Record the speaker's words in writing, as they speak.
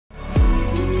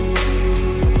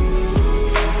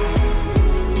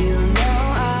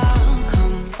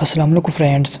Assalamu alaikum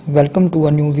friends, welcome to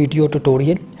a new video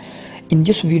tutorial. In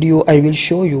this video I will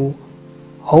show you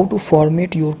how to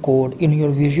format your code in your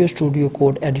Visual Studio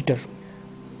Code editor.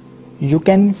 You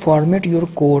can format your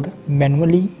code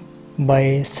manually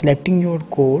by selecting your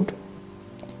code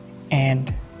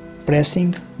and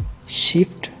pressing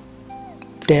Shift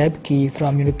Tab key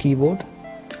from your keyboard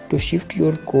to shift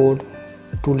your code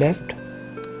to left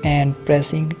and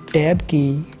pressing Tab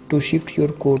key to shift your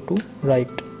code to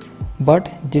right.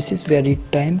 But this is very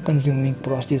time consuming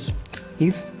process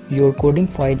if your coding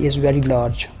file is very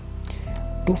large.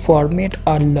 To format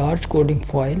a large coding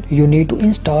file, you need to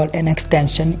install an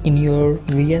extension in your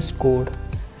VS Code.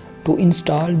 To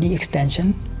install the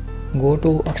extension, go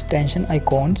to extension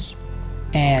icons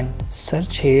and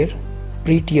search here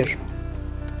Prettier.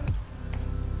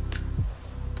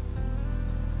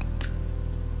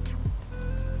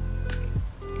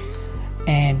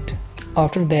 And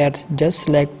after that, just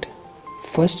select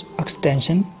first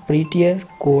extension Prettier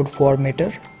Code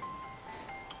Formatter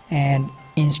and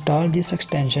install this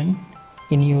extension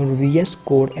in your VS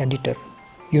Code editor.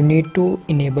 You need to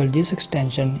enable this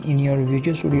extension in your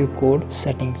Visual Studio Code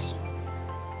settings.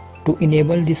 To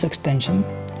enable this extension,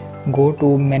 go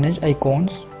to Manage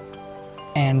Icons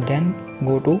and then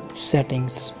go to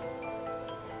Settings.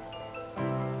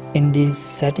 In the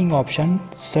setting option,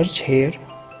 search here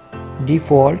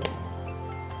Default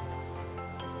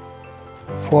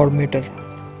Formatter,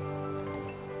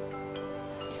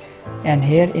 and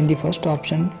here in the first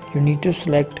option you need to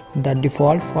select the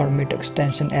default format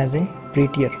extension as a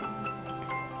Prettier.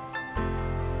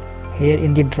 Here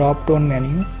in the drop down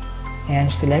menu and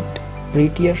select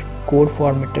Prettier Code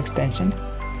Format extension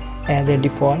as a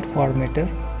default formatter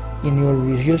in your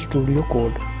Visual Studio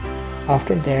Code.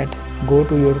 After that, go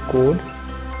to your code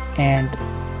and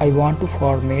I want to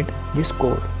format this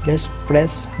code. Just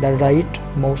press the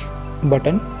right mouse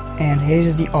button and here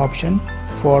is the option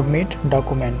Format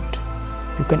Document.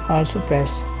 You can also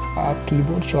press a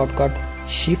keyboard shortcut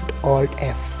Shift Alt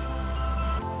F.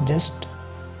 Just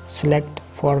select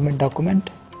Format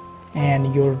Document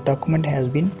and your document has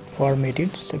been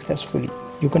formatted successfully.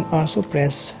 You can also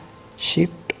press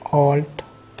Shift Alt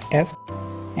F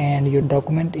and your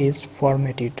document is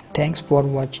formatted. Thanks for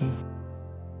watching.